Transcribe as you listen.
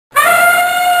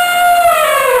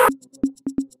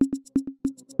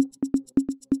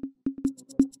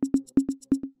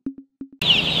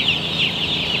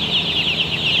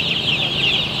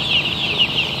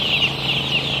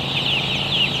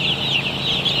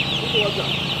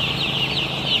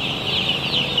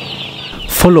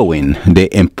Following the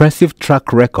impressive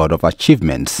track record of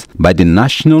achievements by the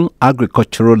National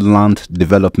Agricultural Land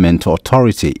Development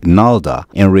Authority (NALDA)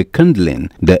 in rekindling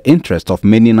the interest of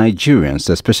many Nigerians,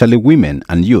 especially women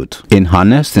and youth, in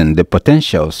harnessing the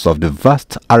potentials of the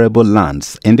vast arable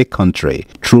lands in the country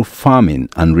through farming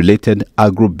and related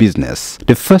agrobusiness,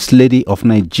 the First Lady of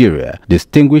Nigeria,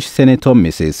 distinguished Senator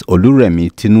Mrs.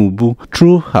 Oluremi Tinubu,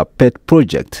 through her pet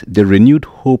project, the Renewed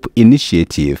Hope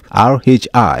Initiative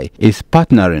 (RHI), is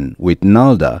partnering with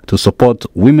NALDA to support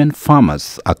women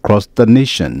farmers across the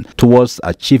nation towards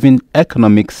achieving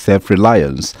economic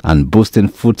self-reliance and boosting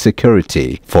food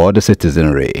security for the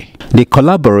citizenry. The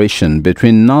collaboration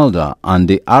between NALDA and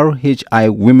the RHI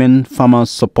Women Farmers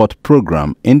Support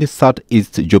Program in the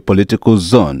South-East Geo-political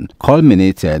zone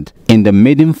culminated in the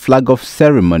maiden flag-off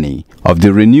ceremony of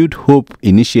the Renewed Hope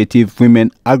Initiative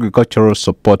Women Agricultural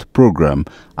Support Program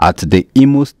at the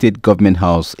Imo State Government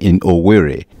House in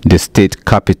Owerri, the state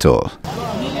capital.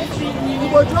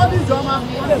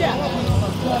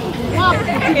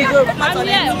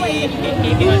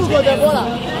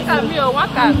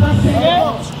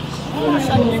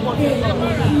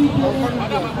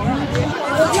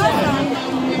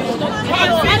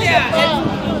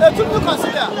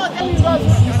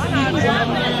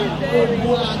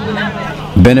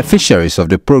 Beneficiaries of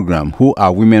the program, who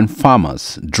are women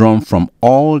farmers drawn from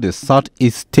all the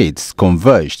South-East states,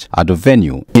 converged at the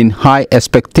venue in high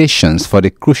expectations for the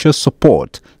crucial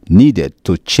support needed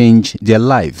to change their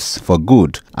lives for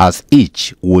good, as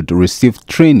each would receive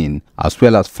training as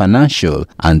well as financial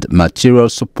and material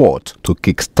support to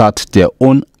kickstart their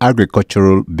own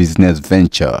agricultural business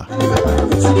venture.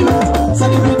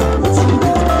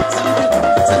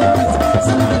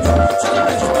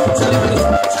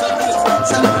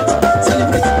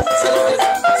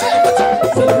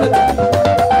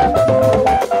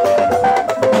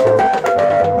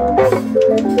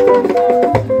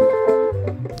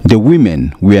 The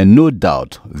women were no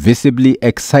doubt visibly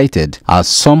excited as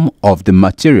some of the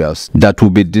materials that will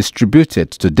be distributed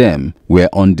to them were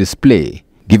on display,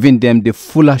 giving them the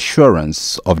full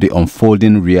assurance of the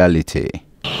unfolding reality.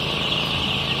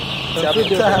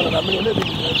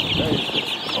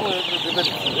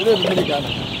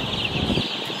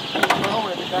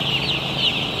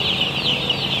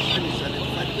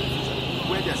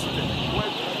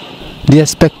 The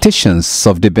expectations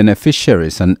of the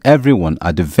beneficiaries and everyone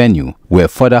at the venue were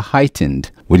further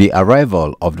heightened with the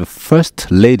arrival of the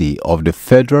First Lady of the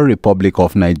Federal Republic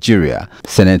of Nigeria,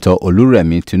 Senator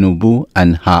Oluremi Tinubu,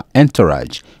 and her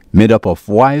entourage, made up of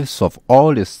wives of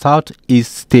all the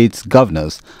South-East states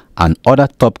governors and other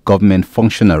top government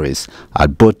functionaries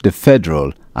at both the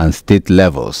federal and state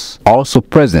levels. Also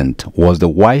present was the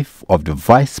wife of the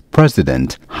Vice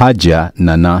President, Haja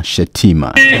Nana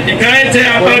Shetima.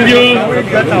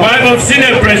 Wife of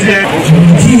Senate President.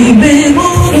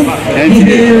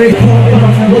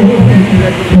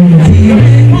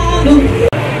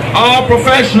 All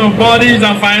professional bodies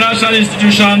and financial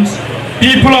institutions,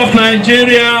 people of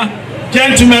Nigeria,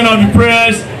 gentlemen of the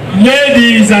press,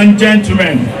 ladies and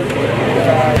gentlemen.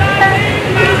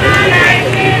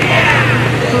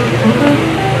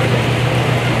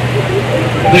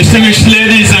 Distinguished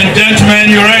ladies and gentlemen,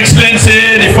 Your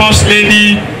Excellency, the First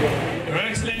Lady.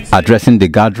 Addressing the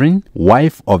gathering,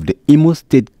 wife of the Imo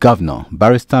State Governor,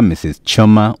 Barrister Mrs.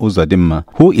 Chioma Uzodimma,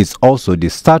 who is also the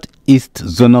South-East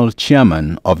Zonal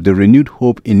Chairman of the Renewed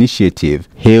Hope Initiative,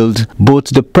 hailed both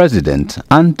the President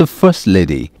and the First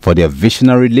Lady for their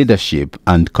visionary leadership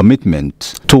and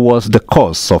commitment towards the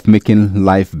cause of making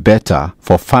life better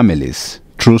for families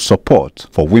through support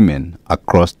for women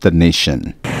across the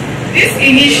nation. These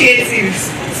initiatives,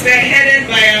 spearheaded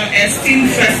by our esteemed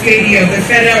First Lady of the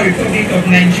Federal Republic of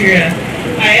Nigeria,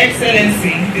 Her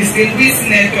Excellency, distinguished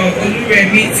Senator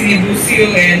Oluremi Tinubu,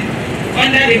 CON,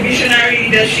 under the visionary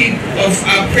leadership of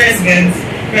our President,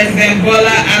 President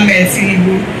Bola Ahmed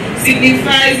Tinubu,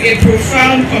 signifies a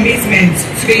profound commitment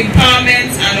to the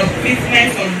empowerment and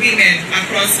upliftment of women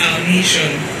across our nation.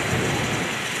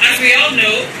 As we all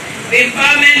know, the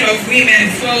empowerment of women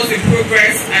fuels the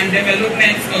progress and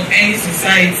development of any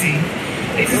society.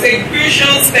 It is a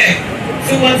crucial step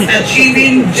towards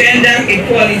achieving gender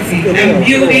equality and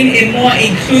building a more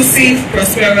inclusive,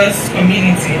 prosperous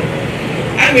community.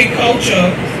 Agriculture,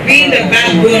 being the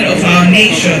backbone of our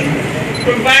nation,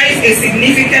 provides a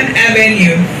significant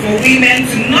avenue for women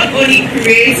to not only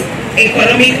create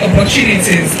economic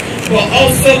opportunities, but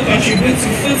also contribute to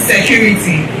food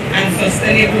security and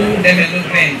sustainable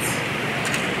development.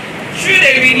 Through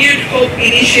the Renewed Hope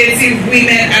Initiative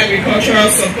Women Agricultural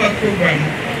Support Program,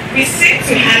 We seek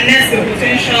to harness the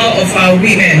potential of our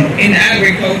women in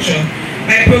agriculture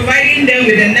by providing them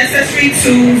with the necessary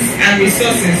tools and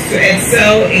resources to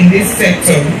excel in this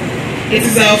sector. It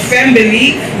is our firm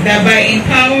belief that by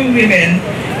empowering women,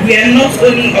 we are not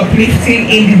only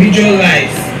uplifting individual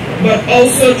lives, but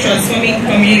also transforming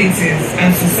communities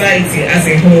and society as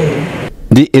a whole.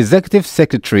 The Executive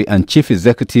Secretary and Chief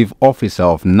Executive Officer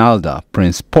of NALDA,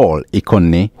 Prince Paul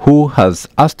Ikone, who has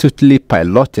astutely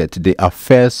piloted the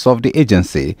affairs of the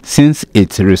agency since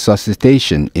its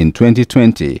resuscitation in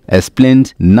 2020,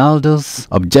 explained NALDA's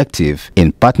objective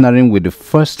in partnering with the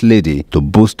First Lady to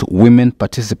boost women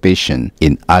participation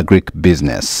in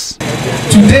agribusiness.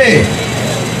 Today,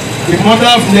 the Mother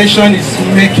of Nation is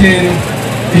making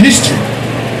history.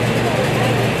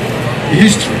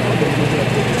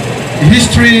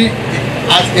 History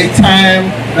at a time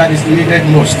that is needed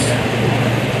most.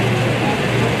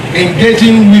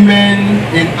 Engaging women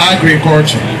in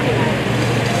agriculture.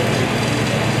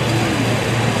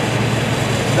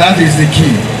 That is the key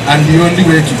and the only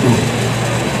way to go.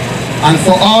 And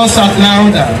for us at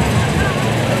NALDA,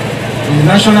 the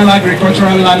National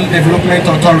Agricultural Land Development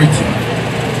Authority,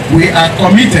 we are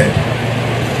committed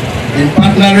in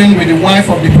partnering with the wife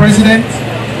of the President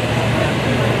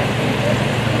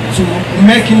to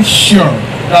making sure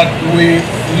that we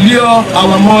lure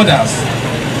our mothers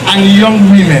and young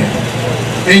women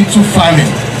into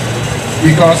farming,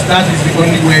 because that is the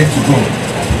only way to go.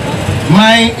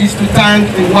 Mine is to thank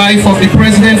the wife of the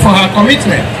President for her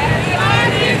commitment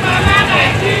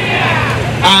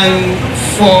and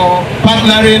for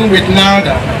partnering with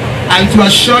NALDA, and to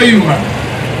assure you, ma'am,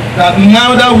 that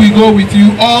NALDA will go with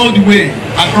you all the way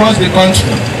across the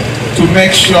country to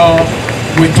make sure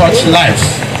we touch lives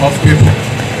of people.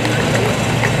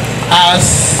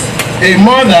 As a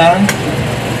mother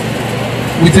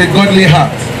with a godly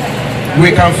heart, we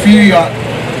can feel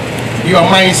your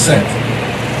mindset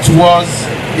towards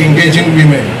engaging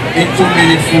women into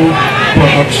meaningful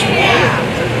production.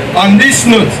 On this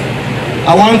note,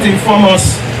 I want to inform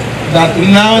us that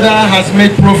NALDA has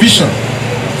made provision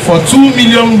for 2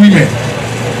 million women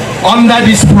under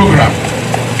this program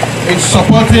in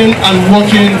supporting and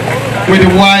working with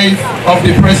the wife of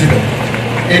the President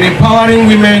in empowering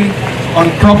women on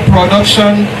crop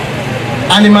production,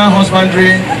 animal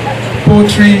husbandry,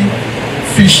 poultry,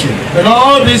 fishing. But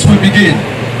all this will begin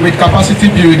with capacity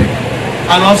building.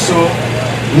 And also,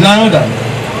 NALDA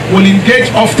will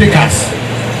engage off-takers.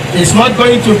 It's not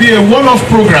going to be a one-off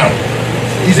program.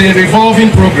 It's a revolving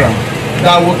program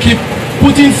that will keep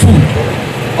putting food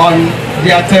on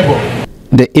their table.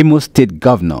 The Imo State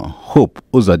Governor, Hope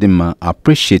Uzodinma,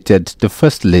 appreciated the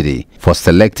First Lady for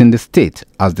selecting the state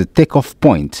as the takeoff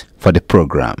point for the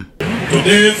program.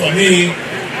 Today, for me,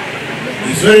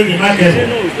 is very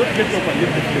remarkable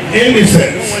in the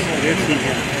sense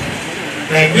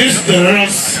that this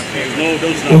generous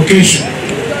occasion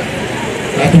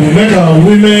that will make our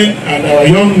women and our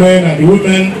young men and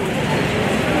women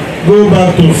go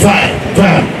back to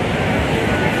farm.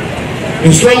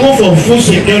 The struggle for food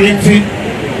security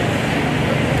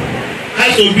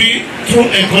has to be through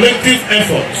a collective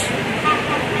effort.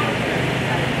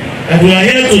 And we are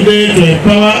here today to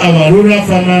empower our rural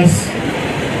farmers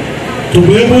to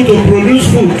be able to produce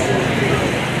food.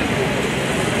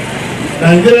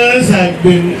 Nigerians have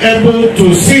been able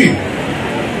to see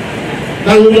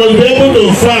that we must be able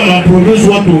to farm and produce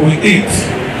what we will eat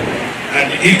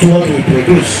and eat what we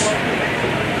produce.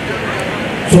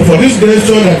 So for this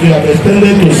gesture that you have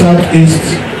extended to South-East,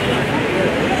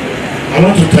 I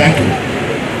want to thank you.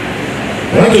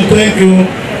 I want to thank you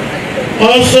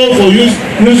also for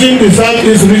using the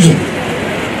South-East region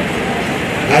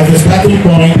as the starting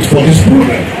point for this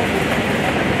program.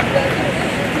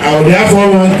 I would therefore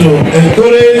want to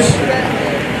encourage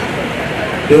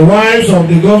the wives of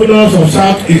the governors of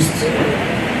South-East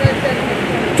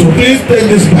to please take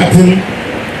this baton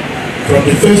from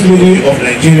the First Lady of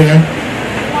Nigeria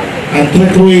and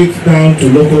trickle it down to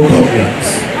local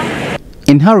governments.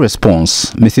 In her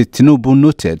response, Mrs. Tinubu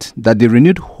noted that the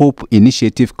Renewed Hope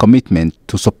Initiative commitment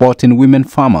to supporting women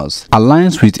farmers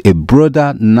aligns with a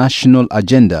broader national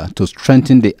agenda to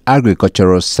strengthen the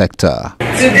agricultural sector.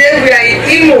 Today we are in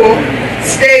Imo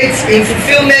State in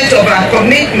fulfillment of our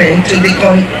commitment to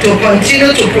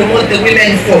continue to promote the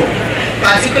women folk,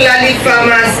 particularly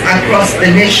farmers across the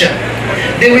nation.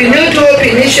 The Renewed Hope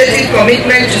Initiative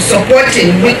commitment to supporting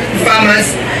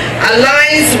farmers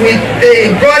aligns with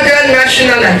the broader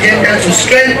national agenda to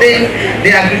strengthen the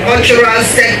agricultural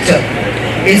sector.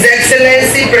 His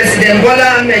Excellency President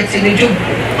Bola Ahmed Tinubu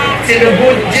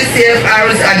Tinubu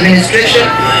GCFR's administration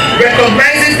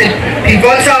recognizes the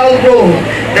pivotal role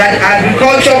that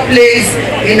agriculture plays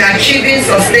in achieving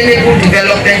sustainable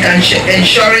development and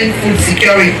ensuring food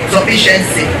security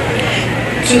sufficiency.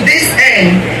 To this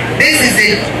end, this is a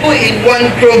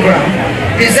two-in-one program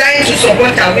designed to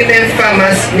support our women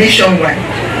farmers nationwide.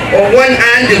 On one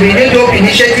hand, the Renewed Hope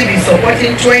initiative is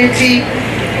supporting 20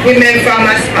 women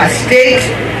farmers per state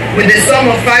with a sum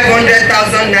of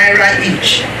 500,000 naira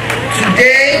each.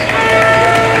 Today,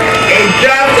 a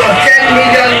draft of 10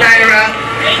 million naira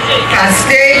per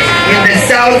state in the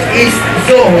South-East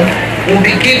Zone will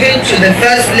be given to the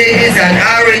First Ladies and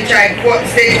RHI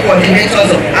state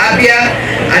coordinators of Abia,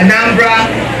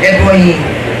 Anambra, Ebonyi,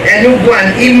 Enugu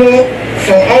and Imo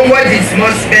for onward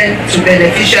disbursement to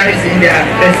beneficiaries in their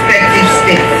respective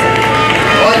states.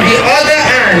 On the other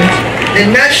hand, the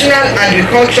National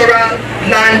Agricultural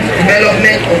Land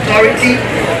Development Authority,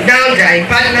 NALDA, in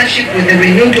partnership with the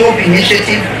Renewed Hope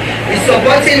Initiative, is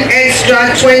supporting extra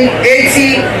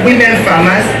 80 women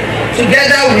farmers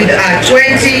together with our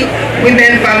 20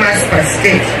 women farmers per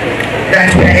state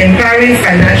that we are empowering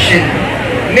financially,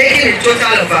 making a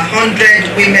total of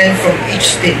 100 women from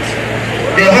each state.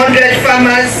 The 100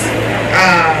 farmers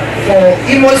for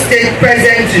Imo State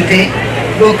present today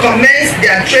will commence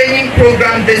their training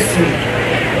program this week,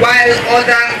 while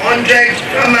other 100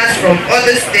 farmers from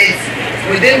other states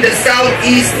within the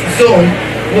South-East Zone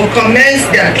will commence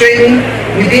their training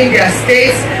within their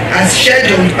states as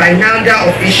scheduled by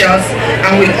NALDA officials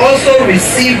and will also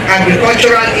receive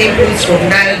agricultural inputs from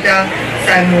NALDA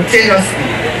simultaneously.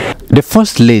 The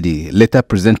First Lady later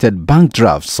presented bank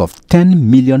drafts of 10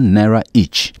 million naira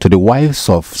each to the wives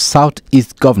of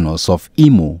South-East governors of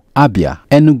Imo, Abia,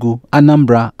 Enugu,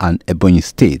 Anambra and Ebonyi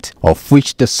State, of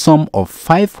which the sum of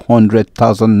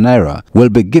 500,000 naira will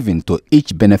be given to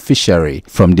each beneficiary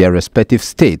from their respective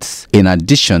states, in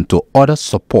addition to other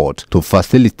support to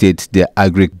facilitate their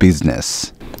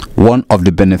agribusiness. One of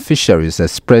the beneficiaries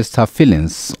expressed her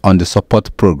feelings on the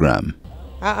support program.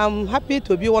 I'm happy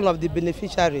to be one of the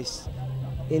beneficiaries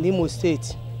in Imo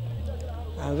State.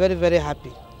 I'm very, very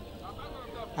happy.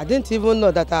 I didn't even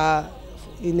know that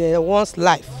in one's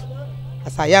life,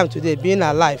 as I am today, being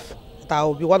alive, that I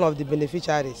will be one of the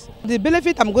beneficiaries. The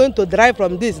benefit I'm going to derive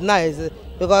from this now is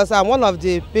because I'm one of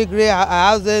the piggery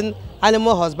housing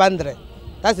animal husbandry.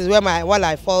 That is where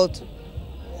I fought.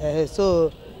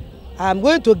 So I'm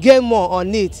going to gain more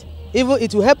on it. Even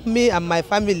it will help me and my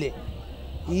family.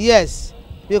 Yes.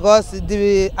 Because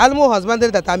the animal husbandry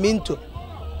that I'm into,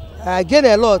 I gain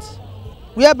a lot,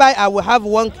 whereby I will have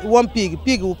one pig.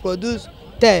 Pig will produce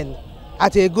 10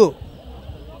 at a go.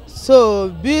 So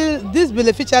this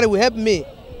beneficiary will help me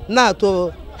now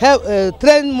to help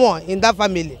train more in that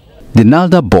family. The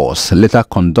NALDA boss later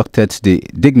conducted the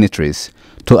dignitaries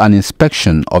to an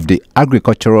inspection of the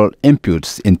agricultural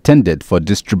inputs intended for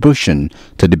distribution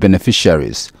to the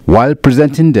beneficiaries, while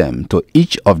presenting them to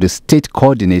each of the state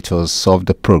coordinators of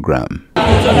the program.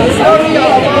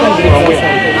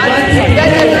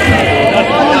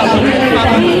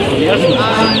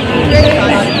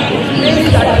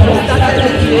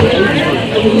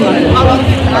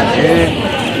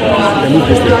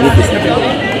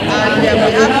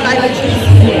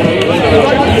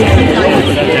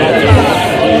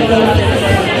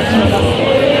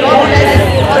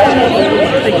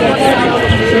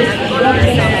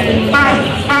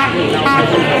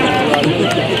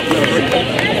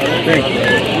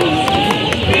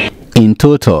 In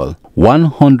total,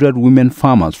 100 women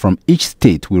farmers from each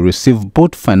state will receive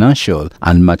both financial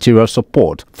and material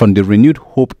support from the Renewed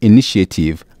Hope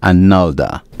Initiative and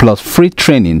NALDA, plus free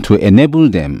training to enable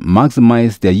them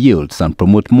maximize their yields and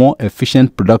promote more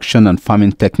efficient production and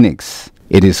farming techniques.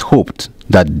 It is hoped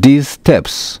that these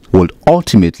steps will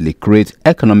ultimately create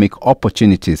economic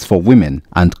opportunities for women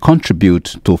and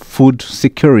contribute to food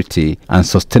security and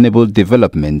sustainable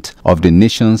development of the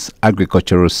nation's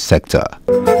agricultural sector.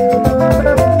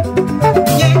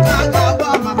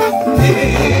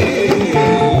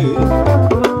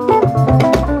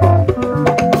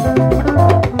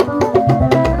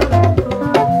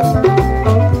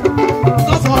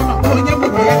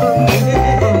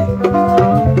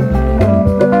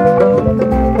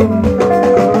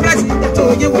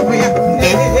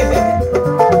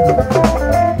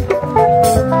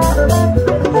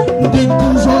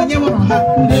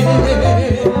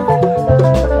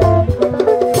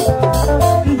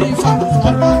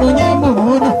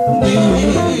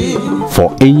 For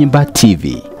Enyimba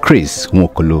TV, Chris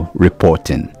Nwokolo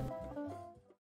reporting.